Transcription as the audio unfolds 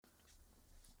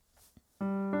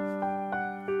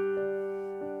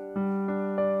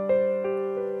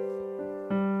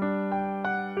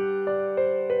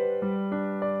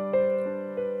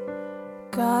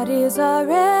is our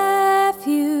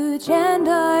refuge and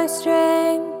our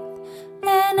strength,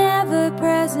 an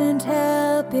ever-present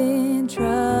help in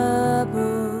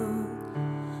trouble.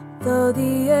 Though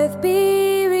the earth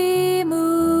be removed,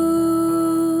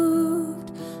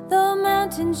 though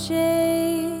mountains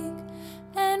shake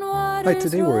and waters Hi,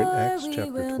 today we're in roar, Acts we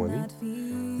chapter will 20, not fear.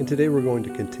 and today we're going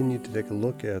to continue to take a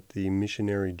look at the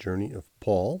missionary journey of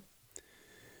Paul.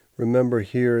 Remember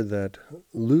here that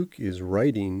Luke is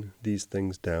writing these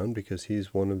things down because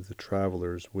he's one of the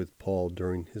travelers with Paul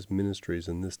during his ministries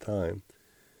in this time.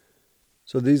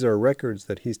 So these are records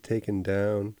that he's taken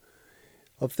down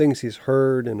of things he's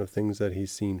heard and of things that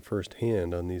he's seen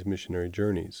firsthand on these missionary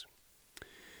journeys.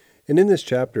 And in this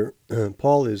chapter,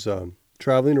 Paul is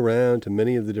traveling around to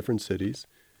many of the different cities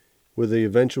with the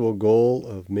eventual goal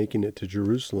of making it to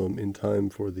Jerusalem in time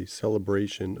for the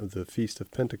celebration of the Feast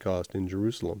of Pentecost in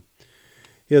Jerusalem.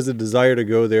 He has a desire to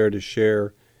go there to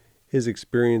share his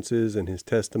experiences and his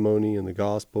testimony and the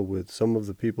gospel with some of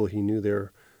the people he knew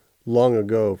there long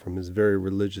ago from his very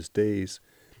religious days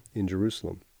in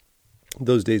Jerusalem,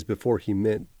 those days before he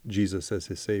met Jesus as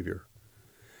his Savior.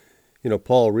 You know,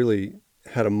 Paul really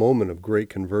had a moment of great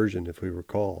conversion, if we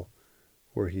recall,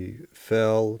 where he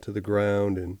fell to the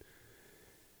ground and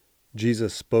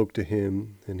Jesus spoke to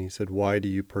him and he said, "Why do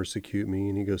you persecute me?"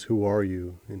 And he goes, "Who are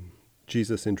you?" And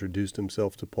Jesus introduced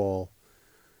himself to Paul.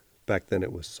 Back then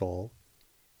it was Saul,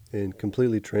 and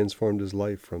completely transformed his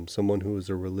life from someone who was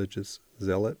a religious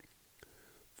zealot,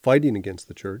 fighting against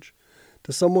the church,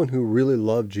 to someone who really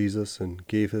loved Jesus and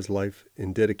gave his life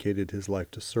and dedicated his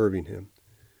life to serving him.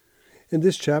 And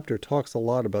this chapter talks a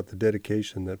lot about the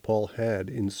dedication that Paul had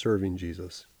in serving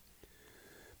Jesus,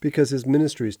 because his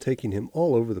ministry is taking him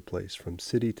all over the place, from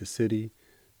city to city,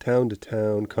 town to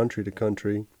town, country to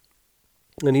country,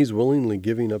 and he's willingly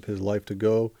giving up his life to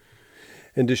go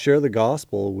and to share the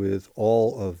gospel with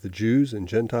all of the Jews and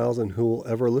Gentiles and who will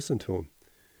ever listen to him.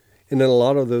 And in a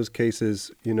lot of those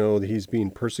cases, you know, he's being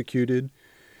persecuted.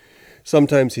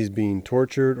 Sometimes he's being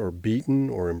tortured or beaten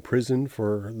or imprisoned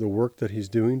for the work that he's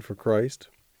doing for Christ.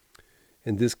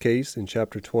 In this case, in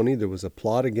chapter 20, there was a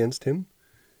plot against him,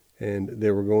 and they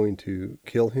were going to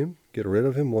kill him, get rid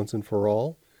of him once and for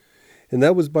all. And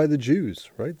that was by the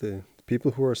Jews, right? The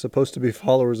people who are supposed to be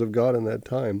followers of God in that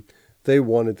time. They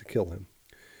wanted to kill him.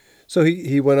 So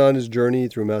he went on his journey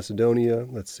through Macedonia.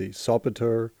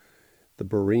 Sopater, the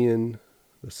Berean,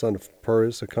 the son of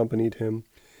Pyrrhus, accompanied him.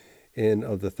 And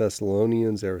of the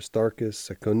Thessalonians, Aristarchus,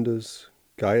 Secundus,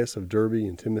 Gaius of Derbe,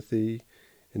 and Timothy,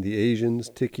 and the Asians,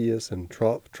 Tychius and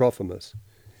Trophimus.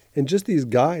 And just these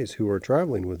guys who are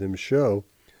traveling with him show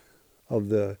of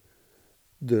the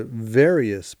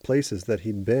various places that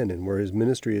he'd been and where his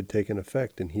ministry had taken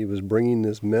effect. And he was bringing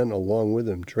these men along with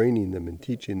him, training them and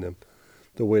teaching them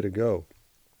the way to go.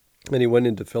 And he went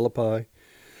into Philippi.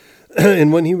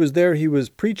 And when he was there, he was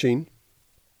preaching.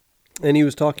 And he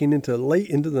was talking late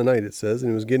into the night, it says.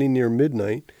 And it was getting near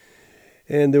midnight.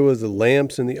 And there was the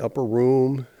lamps in the upper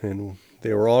room. And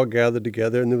they were all gathered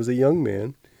together. And there was a young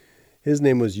man. His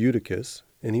name was Eutychus,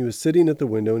 and he was sitting at the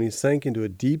window, and he sank into a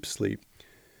deep sleep.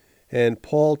 And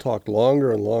Paul talked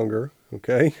longer and longer,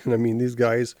 okay? And I mean, these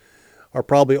guys are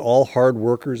probably all hard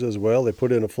workers as well. They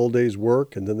put in a full day's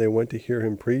work, and then they went to hear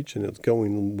him preach, and it was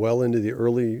going well into the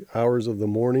early hours of the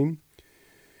morning.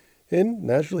 And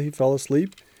naturally, he fell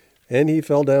asleep, and he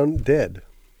fell down dead.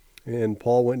 And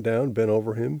Paul went down, bent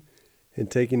over him,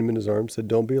 and taking him in his arms, said,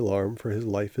 "Don't be alarmed, for his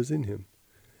life is in him."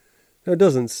 Now, it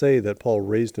doesn't say that Paul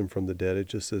raised him from the dead. It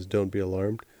just says, "Don't be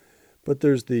alarmed." But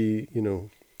there's the,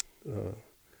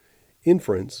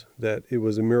 inference that it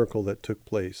was a miracle that took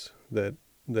place, that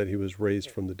he was raised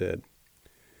from the dead.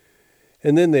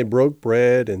 And then they broke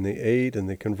bread and they ate and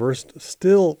they conversed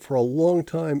still for a long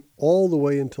time, all the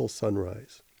way until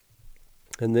sunrise.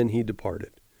 And then he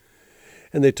departed.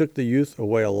 And they took the youth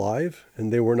away alive,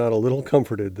 and they were not a little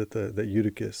comforted that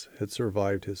Eutychus had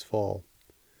survived his fall.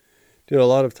 You know, a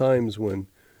lot of times when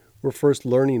we're first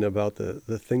learning about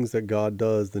the things that God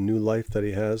does, the new life that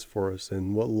he has for us,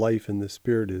 and what life in the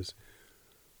Spirit is,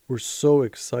 we're so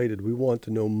excited. We want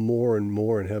to know more and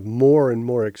more and have more and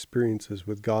more experiences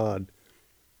with God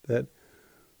that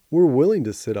we're willing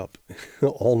to sit up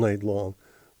all night long.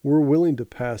 We're willing to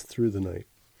pass through the night.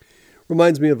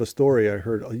 Reminds me of a story I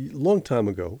heard a long time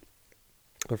ago.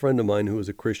 A friend of mine who was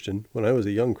a Christian, when I was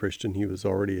a young Christian, he was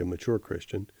already a mature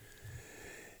Christian.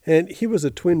 And he was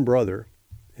a twin brother,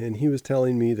 and he was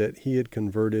telling me that he had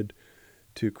converted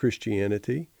to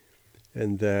Christianity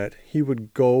and that he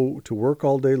would go to work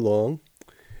all day long,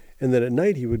 and that at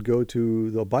night he would go to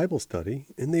the Bible study,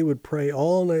 and they would pray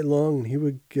all night long, and he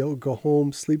would go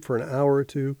home, sleep for an hour or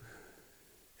two,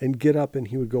 and get up and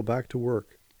he would go back to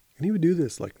work. And he would do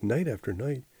this like night after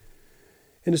night.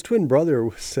 And his twin brother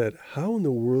said, how in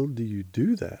the world do you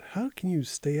do that? How can you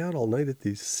stay out all night at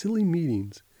these silly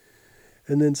meetings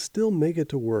and then still make it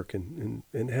to work and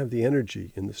have the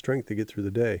energy and the strength to get through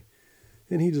the day?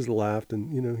 And he just laughed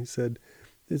and, he said,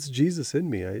 it's Jesus in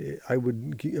me. I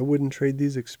wouldn't trade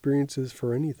these experiences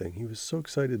for anything. He was so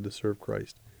excited to serve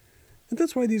Christ. And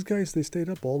that's why these guys, they stayed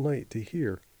up all night to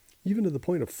hear, even to the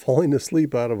point of falling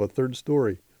asleep out of a third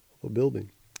story of a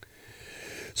building.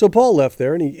 So Paul left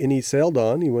there and he sailed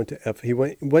on. He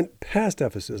went past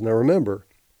Ephesus. Now remember,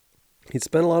 he'd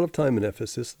spent a lot of time in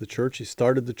Ephesus, the church. He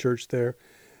started the church there.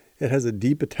 It has a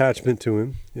deep attachment to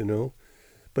him,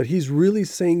 But he's really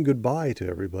saying goodbye to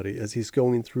everybody as he's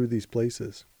going through these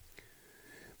places.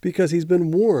 Because he's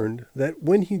been warned that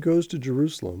when he goes to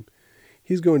Jerusalem,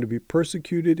 he's going to be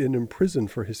persecuted and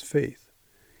imprisoned for his faith.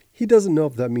 He doesn't know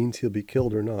if that means he'll be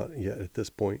killed or not yet at this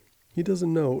point. He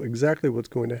doesn't know exactly what's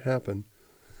going to happen.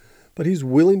 But he's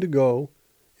willing to go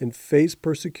and face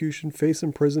persecution, face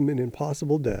imprisonment and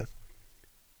possible death,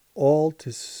 all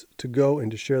to go and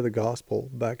to share the gospel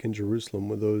back in Jerusalem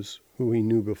with those who he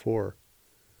knew before.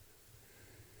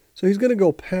 So he's going to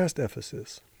go past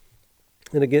Ephesus.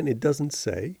 And again, it doesn't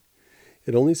say.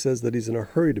 It only says that he's in a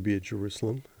hurry to be at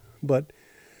Jerusalem. But,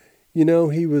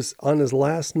 he was on his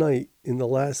last night in the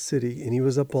last city, and he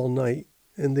was up all night,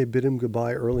 and they bid him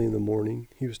goodbye early in the morning.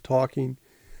 He was talking,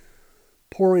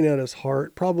 pouring out his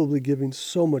heart, probably giving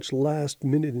so much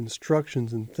last-minute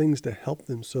instructions and things to help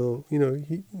them. So,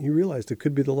 he realized it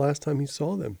could be the last time he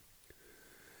saw them.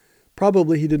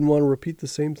 Probably he didn't want to repeat the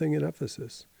same thing at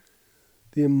Ephesus.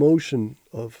 The emotion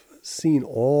of seeing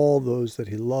all those that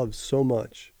he loved so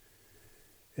much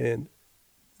and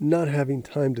not having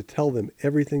time to tell them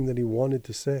everything that he wanted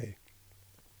to say.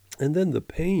 And then the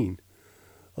pain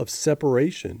of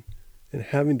separation and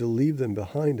having to leave them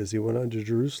behind as he went on to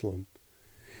Jerusalem.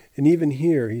 And even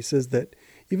here, he says that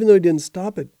even though he didn't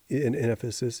stop in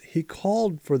Ephesus, he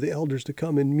called for the elders to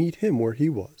come and meet him where he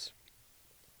was.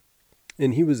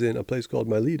 And he was in a place called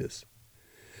Miletus.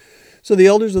 So the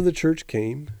elders of the church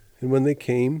came, and when they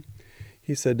came,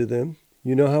 he said to them,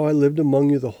 you know how I lived among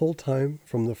you the whole time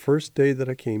from the first day that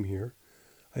I came here.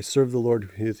 I served the Lord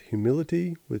with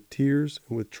humility, with tears,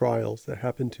 and with trials that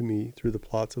happened to me through the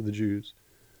plots of the Jews.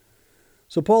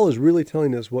 So Paul is really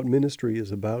telling us what ministry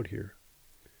is about here.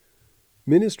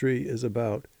 Ministry is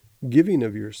about giving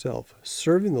of yourself,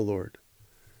 serving the Lord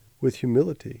with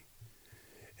humility.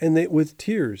 And that with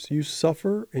tears, you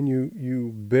suffer and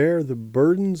you bear the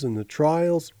burdens and the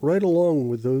trials right along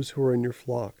with those who are in your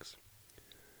flocks.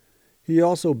 He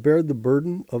also bared the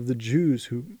burden of the Jews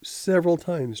who several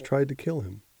times tried to kill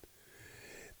him.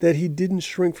 That he didn't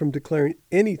shrink from declaring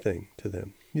anything to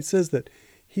them. He says that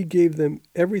he gave them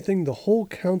everything, the whole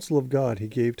counsel of God he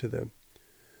gave to them.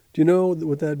 Do you know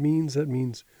what that means? That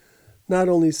means not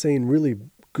only saying really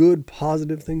good,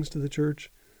 positive things to the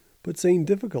church, but saying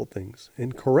difficult things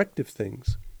and corrective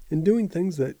things and doing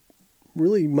things that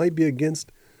really might be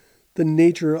against the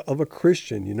nature of a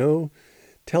Christian,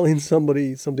 telling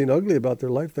somebody something ugly about their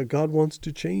life that God wants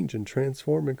to change and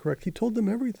transform and correct. He told them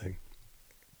everything.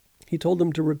 He told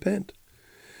them to repent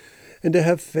and to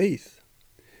have faith.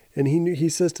 And he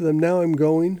says to them, now I'm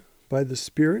going by the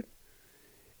Spirit,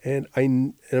 and I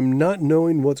am not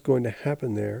knowing what's going to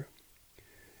happen there,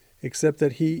 except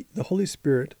that the Holy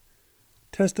Spirit,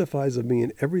 testifies of me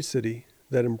in every city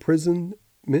that imprisonment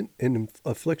and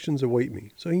afflictions await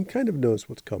me. So he kind of knows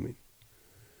what's coming.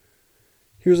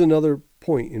 Here's another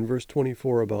point in verse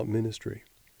 24 about ministry.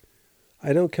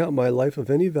 I don't count my life of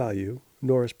any value,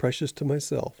 nor as precious to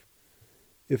myself,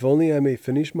 if only I may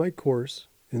finish my course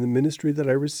in the ministry that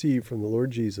I received from the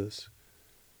Lord Jesus,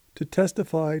 to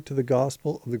testify to the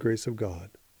gospel of the grace of God.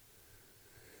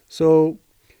 So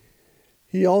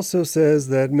he also says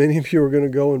that many of you are going to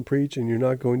go and preach and you're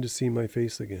not going to see my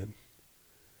face again.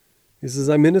 He says,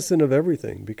 I'm innocent of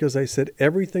everything because I said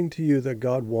everything to you that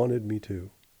God wanted me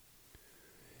to.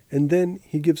 And then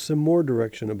he gives some more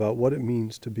direction about what it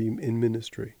means to be in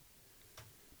ministry.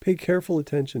 Pay careful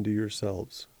attention to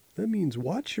yourselves. That means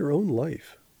watch your own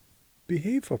life.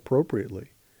 Behave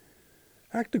appropriately.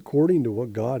 Act according to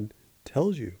what God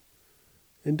tells you.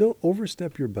 And don't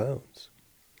overstep your bounds.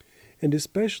 And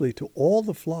especially to all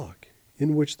the flock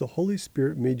in which the Holy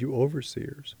Spirit made you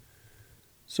overseers.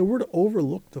 So we're to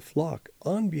overlook the flock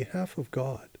on behalf of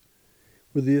God.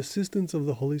 With the assistance of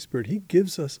the Holy Spirit, he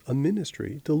gives us a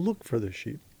ministry to look for the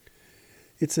sheep.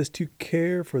 It says to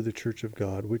care for the church of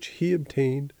God, which he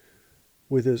obtained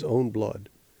with his own blood.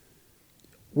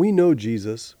 We know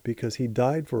Jesus because he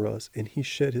died for us and he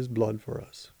shed his blood for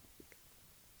us.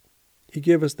 He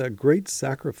gave us that great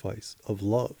sacrifice of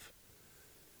love.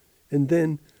 And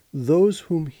then those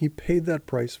whom he paid that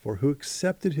price for, who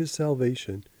accepted his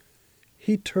salvation,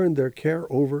 he turned their care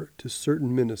over to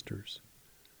certain ministers.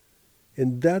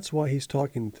 And that's why he's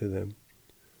talking to them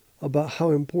about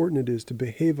how important it is to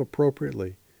behave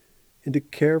appropriately and to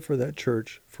care for that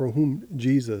church for whom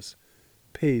Jesus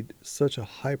paid such a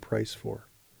high price for.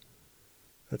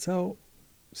 That's how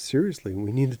seriously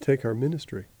we need to take our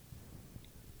ministry.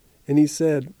 And he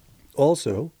said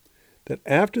also that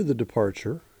after the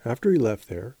departure, after he left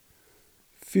there,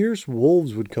 fierce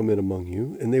wolves would come in among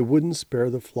you, and they wouldn't spare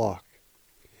the flock.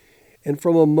 And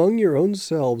from among your own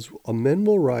selves, men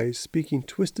will rise, speaking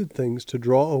twisted things to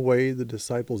draw away the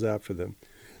disciples after them.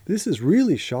 This is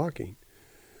really shocking.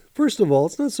 First of all,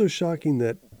 it's not so shocking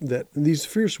that these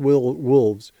fierce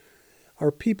wolves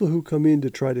are people who come in to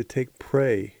try to take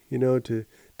prey, to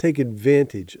take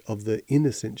advantage of the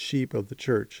innocent sheep of the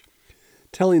church,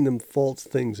 telling them false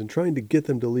things and trying to get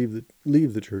them to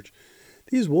leave the church.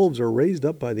 These wolves are raised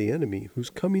up by the enemy who's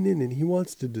coming in and he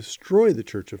wants to destroy the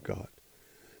church of God.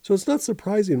 So it's not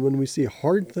surprising when we see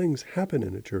hard things happen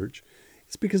in a church.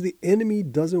 It's because the enemy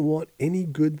doesn't want any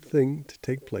good thing to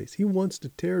take place. He wants to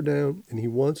tear down and he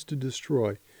wants to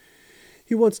destroy.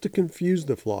 He wants to confuse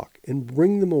the flock and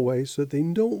bring them away so that they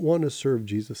don't want to serve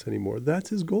Jesus anymore. That's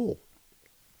his goal.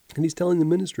 And he's telling the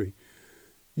ministry,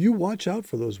 you watch out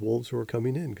for those wolves who are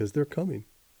coming in, because they're coming.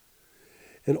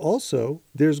 And also,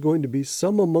 there's going to be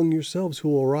some among yourselves who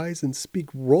will arise and speak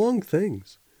wrong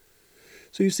things.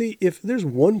 So you see, if there's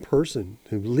one person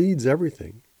who leads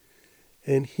everything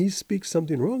and he speaks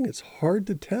something wrong, it's hard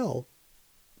to tell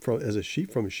from a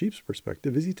sheep's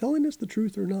perspective, is he telling us the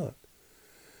truth or not?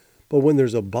 But when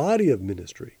there's a body of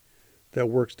ministry that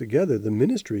works together, the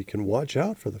ministry can watch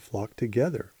out for the flock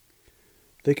together.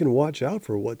 They can watch out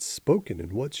for what's spoken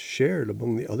and what's shared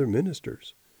among the other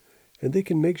ministers. And they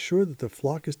can make sure that the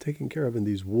flock is taken care of and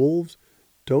these wolves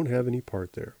don't have any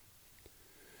part there.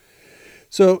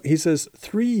 So he says,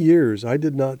 3 years I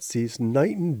did not cease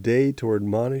night and day to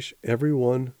admonish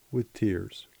everyone with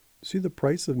tears. See, the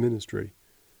price of ministry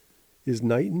is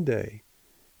night and day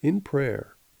in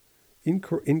prayer, in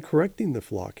correcting the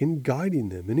flock, in guiding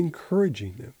them, in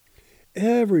encouraging them.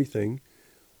 Everything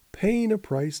paying a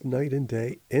price night and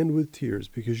day and with tears,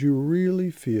 because you really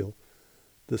feel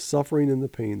the suffering and the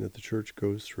pain that the church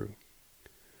goes through.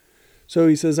 So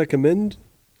he says, I commend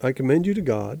you to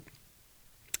God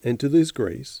and to his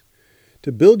grace,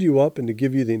 to build you up and to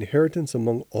give you the inheritance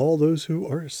among all those who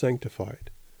are sanctified.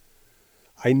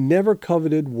 I never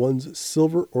coveted one's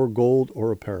silver or gold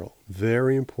or apparel.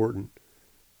 Very important.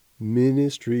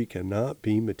 Ministry cannot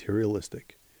be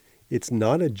materialistic. It's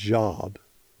not a job.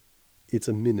 It's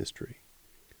a ministry.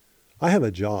 I have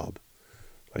a job.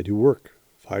 I do work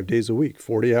 5 days a week,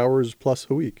 40 hours plus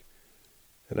a week.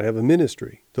 And I have a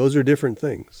ministry. Those are different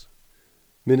things.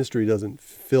 Ministry doesn't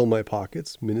fill my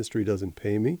pockets. Ministry doesn't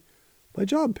pay me. My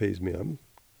job pays me. I'm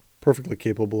perfectly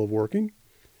capable of working.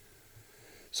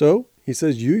 So he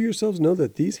says, you yourselves know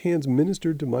that these hands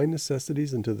ministered to my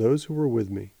necessities and to those who were with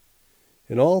me.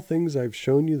 In all things I've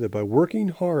shown you that by working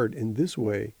hard in this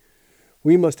way,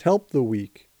 we must help the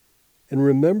weak. And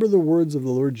remember the words of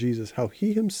the Lord Jesus, how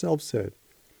he himself said,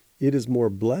 it is more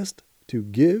blessed to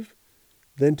give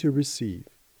than to receive.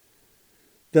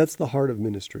 That's the heart of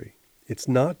ministry. It's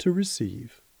not to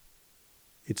receive,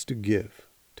 it's to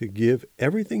give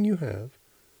everything you have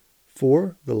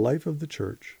for the life of the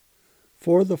church,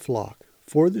 for the flock,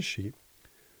 for the sheep,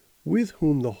 with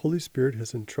whom the Holy Spirit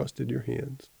has entrusted your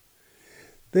hands.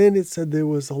 Then it said there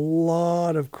was a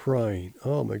lot of crying.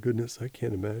 Oh my goodness, I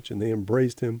can't imagine. They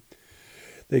embraced him,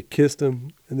 they kissed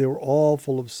him, and they were all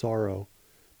full of sorrow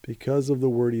because of the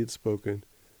word he had spoken,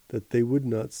 that they would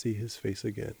not see his face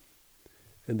again.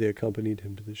 And they accompanied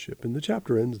him to the ship. And the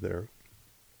chapter ends there.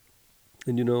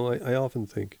 And I often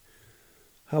think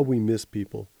how we miss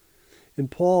people. And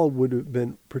Paul would have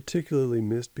been particularly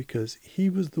missed because he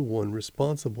was the one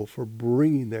responsible for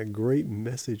bringing that great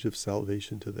message of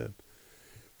salvation to them,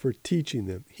 for teaching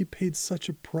them. He paid such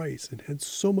a price and had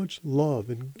so much love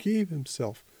and gave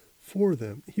himself for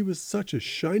them. He was such a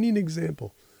shining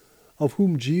example of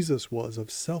whom Jesus was,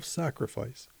 of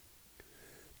self-sacrifice,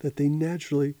 that they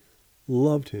naturally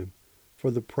loved him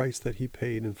for the price that he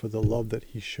paid and for the love that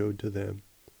he showed to them.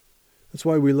 That's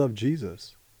why we love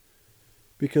Jesus,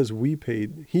 because he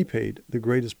paid the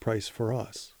greatest price for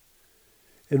us.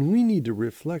 And we need to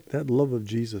reflect that love of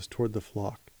Jesus toward the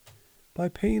flock by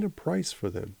paying a price for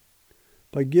them,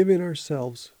 by giving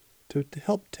ourselves to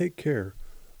help take care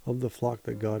of the flock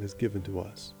that God has given to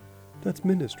us. That's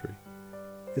ministry.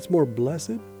 It's more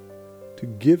blessed to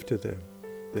give to them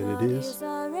than it is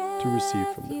to receive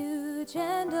from them.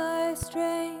 And our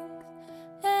strength,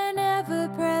 an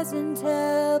ever-present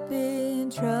help in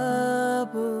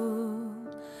trouble.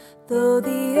 Though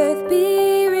the earth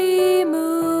be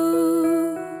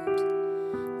removed,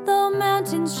 though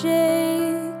mountains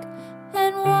shake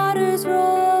and waters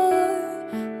roar,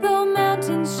 though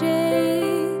mountains shake